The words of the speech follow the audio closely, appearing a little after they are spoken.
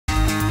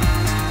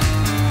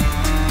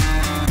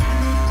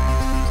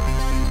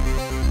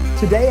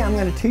Today I'm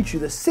going to teach you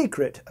the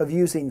secret of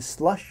using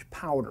slush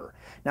powder.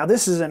 Now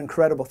this is an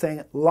incredible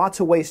thing,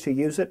 lots of ways to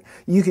use it.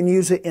 You can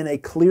use it in a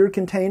clear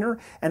container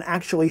and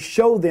actually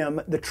show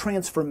them the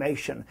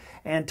transformation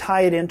and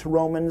tie it into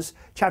Romans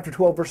chapter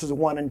 12 verses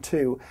 1 and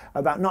 2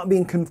 about not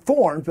being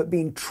conformed but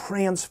being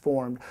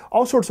transformed.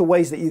 All sorts of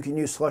ways that you can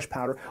use slush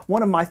powder.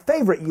 One of my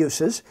favorite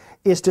uses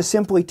is to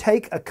simply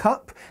take a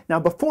cup.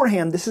 Now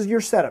beforehand, this is your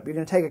setup. You're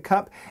going to take a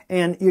cup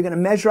and you're going to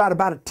measure out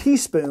about a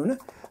teaspoon,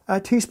 a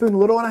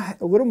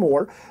little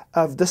more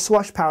of the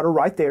slush powder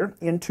right there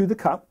into the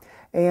cup.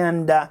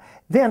 And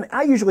then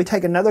I usually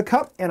take another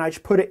cup and I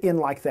just put it in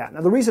like that.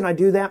 Now the reason I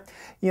do that,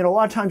 a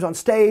lot of times on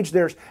stage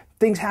there's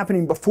things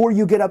happening before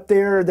you get up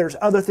there. There's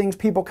other things,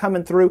 people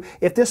coming through.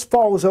 If this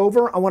falls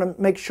over, I want to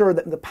make sure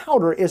that the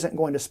powder isn't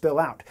going to spill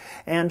out.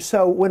 And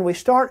so when we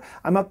start,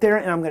 I'm up there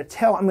and I'm going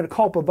to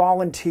call up a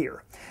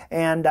volunteer.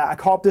 And I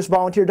call up this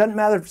volunteer. Doesn't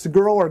matter if it's a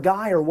girl or a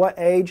guy or what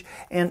age.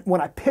 And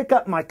when I pick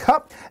up my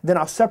cup, then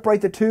I'll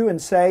separate the two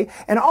and say,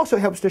 and it also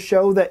helps to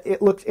show that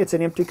it's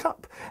an empty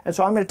cup. And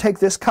so I'm going to take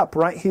this cup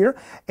right here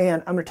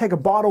and I'm going to take a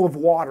bottle of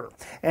water.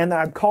 And then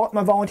I call up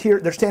my volunteer.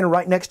 They're standing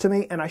right next to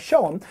me and I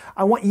show them,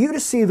 I want you to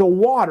see the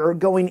water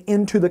going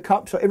into the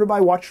cup. So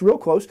everybody watch real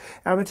close. And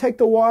I'm going to take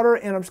the water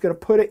and I'm just going to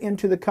put it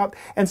into the cup.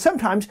 And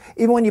sometimes,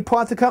 even when you pull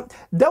out the cup,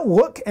 they'll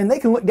look and they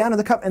can look down in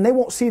the cup and they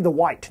won't see the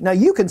white. Now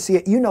you can see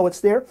it. You know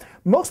it's there.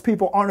 Most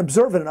people aren't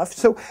observant enough,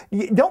 so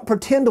you don't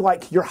pretend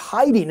like you're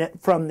hiding it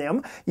from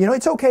them.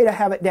 It's okay to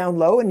have it down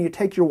low and you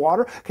take your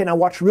water. Okay, now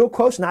watch real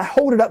close and I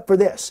hold it up for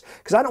this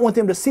because I don't want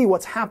them to see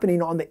what's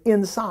happening on the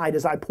inside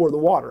as I pour the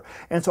water.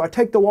 And so I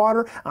take the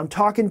water, I'm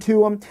talking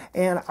to them,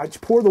 and I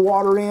just pour the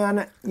water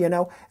in,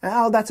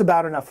 oh, that's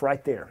about enough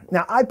right there.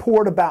 Now I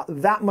poured about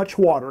that much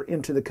water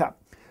into the cup.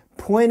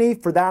 Plenty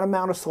for that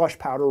amount of slush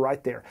powder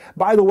right there.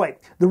 By the way,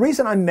 the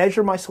reason I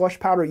measure my slush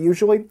powder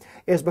usually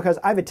is because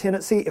I have a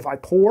tendency, if I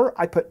pour,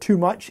 I put too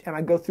much and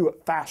I go through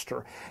it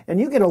faster. And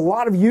you get a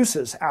lot of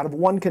uses out of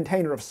one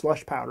container of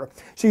slush powder.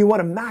 So you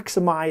want to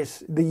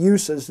maximize the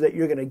uses that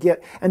you're going to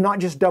get and not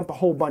just dump a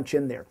whole bunch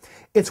in there.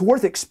 It's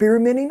worth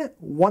experimenting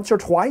once or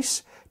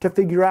twice to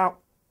figure out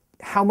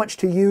how much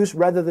to use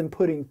rather than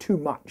putting too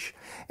much.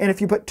 And if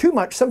you put too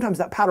much, sometimes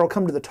that powder will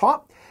come to the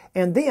top,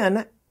 and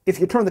then if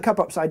you turn the cup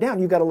upside down,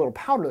 you've got a little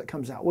powder that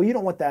comes out. Well, you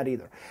don't want that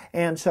either.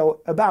 And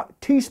so about a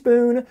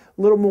teaspoon, a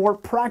little more,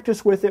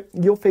 practice with it,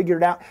 you'll figure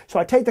it out. So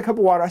I take the cup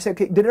of water, I say,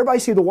 okay, did everybody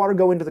see the water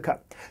go into the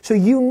cup? So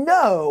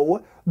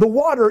the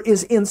water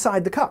is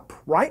inside the cup,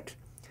 right?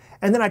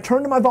 And then I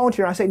turn to my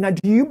volunteer and I say, now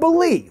do you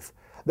believe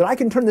that I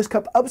can turn this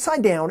cup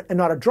upside down and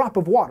not a drop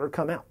of water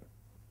come out?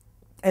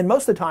 And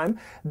most of the time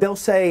they'll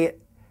say,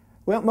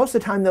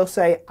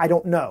 I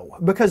don't know,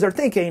 because they're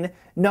thinking,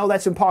 no,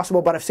 that's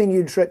impossible, but I've seen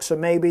you do tricks, so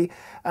maybe.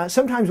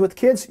 Sometimes with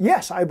kids,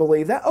 yes, I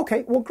believe that.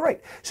 Okay, well, great.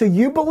 So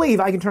you believe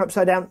I can turn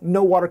upside down,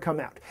 no water come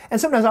out. And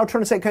sometimes I'll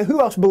turn and say, okay, who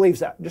else believes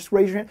that? Just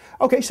raise your hand.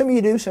 Okay, some of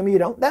you do, some of you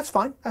don't. That's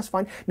fine, that's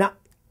fine. Now,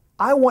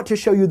 I want to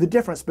show you the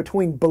difference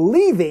between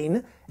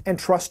believing and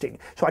trusting.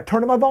 So I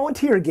turn to my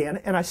volunteer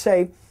again, and I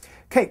say,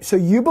 okay, so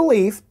you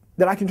believe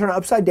that I can turn it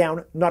upside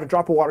down, not a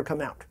drop of water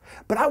come out.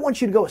 But I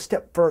want you to go a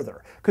step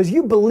further. Because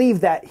you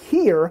believe that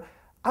here,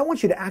 I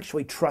want you to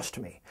actually trust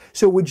me.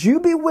 So would you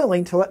be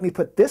willing to let me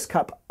put this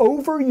cup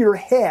over your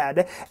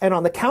head and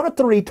on the count of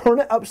 3, turn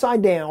it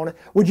upside down?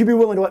 Would you be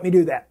willing to let me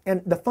do that?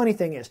 And the funny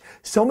thing is,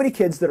 so many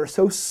kids that are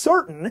so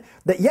certain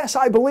that, yes,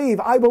 I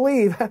believe,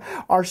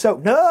 are so,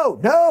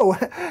 no.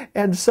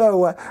 And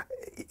so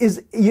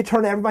you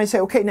turn to everybody and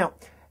say, okay, now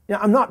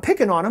I'm not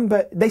picking on them,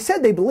 but they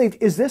said they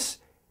believed.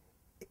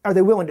 Are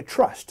they willing to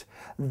trust?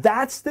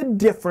 That's the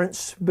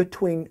difference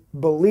between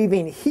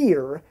believing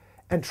here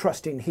and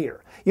trusting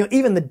here.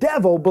 Even the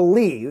devil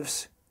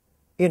believes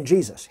in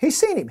Jesus. He's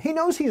seen him. He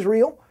knows he's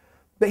real,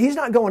 but he's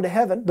not going to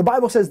heaven. The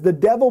Bible says the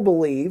devil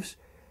believes,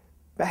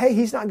 but hey,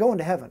 he's not going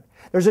to heaven.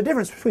 There's a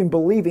difference between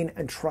believing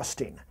and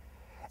trusting.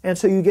 And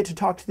so you get to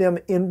talk to them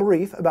in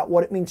brief about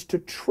what it means to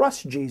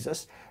trust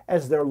Jesus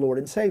as their Lord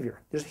and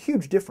Savior. There's a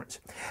huge difference.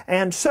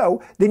 And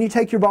so then you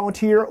take your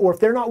volunteer, or if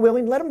they're not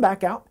willing, let them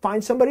back out.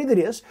 Find somebody that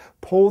is.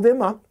 Pull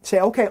them up. Say,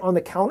 okay, on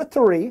the count of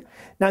 3.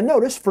 Now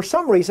notice, for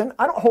some reason,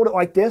 I don't hold it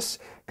like this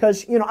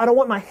because, I don't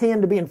want my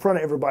hand to be in front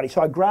of everybody.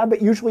 So I grab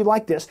it usually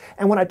like this.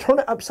 And when I turn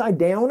it upside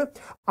down,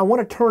 I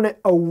want to turn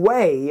it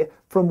away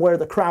from where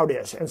the crowd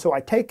is. And so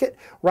I take it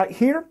right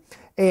here.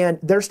 And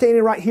they're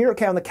standing right here.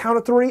 Okay, on the count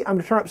of 3, I'm going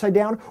to turn upside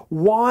down.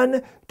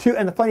 1, 2,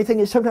 and the funny thing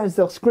is sometimes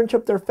they'll scrunch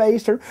up their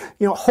face or,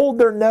 hold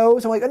their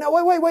nose. I'm like, no,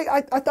 wait,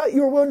 I thought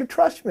you were willing to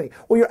trust me.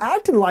 Well, you're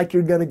acting like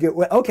you're going to get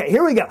wet. Okay,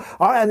 here we go.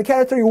 All right, on the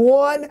count of 3,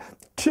 1,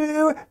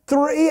 2,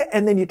 3,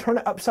 and then you turn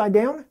it upside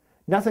down.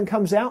 Nothing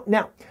comes out.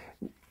 Now,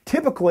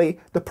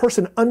 typically, the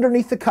person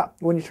underneath the cup,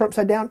 when you turn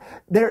upside down,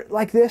 they're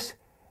like this.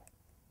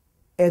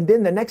 And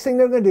then the next thing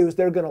they're going to do is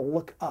they're going to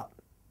look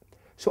up.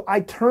 So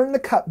I turn the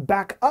cup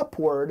back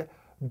upward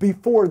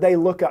before they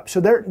look up. So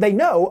they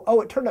know,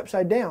 oh, it turned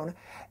upside down.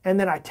 And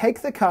then I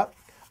take the cup,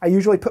 I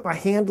usually put my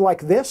hand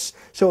like this,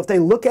 so if they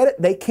look at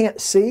it, they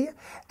can't see.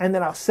 And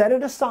then I'll set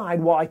it aside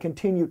while I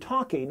continue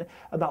talking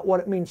about what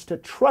it means to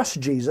trust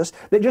Jesus,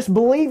 that just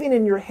believing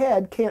in your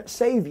head can't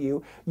save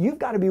you. You've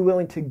got to be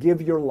willing to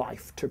give your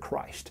life to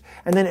Christ.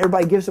 And then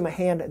everybody gives them a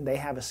hand and they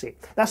have a seat.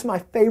 That's my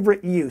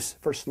favorite use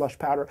for slush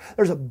powder.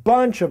 There's a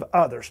bunch of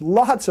others,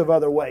 lots of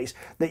other ways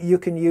that you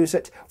can use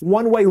it.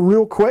 One way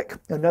real quick,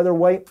 another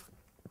way.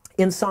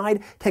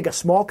 Inside, take a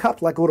small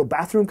cup, like a little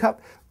bathroom cup,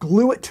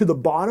 glue it to the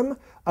bottom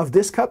of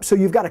this cup, so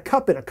you've got a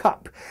cup in a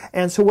cup.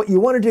 And so what you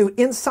want to do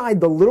inside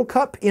the little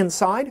cup,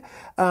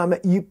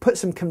 you put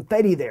some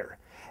confetti there.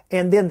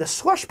 And then the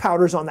slush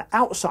powder is on the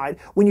outside.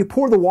 When you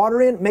pour the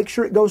water in, make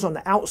sure it goes on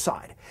the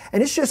outside.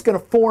 And it's just going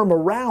to form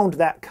around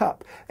that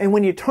cup. And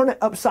when you turn it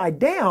upside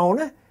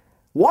down,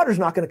 water's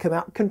not going to come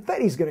out,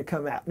 confetti's going to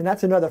come out. And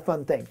that's another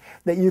fun thing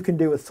that you can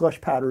do with slush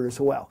powder as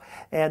well.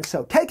 And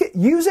so take it,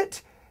 use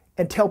it,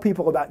 and tell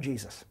people about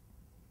Jesus.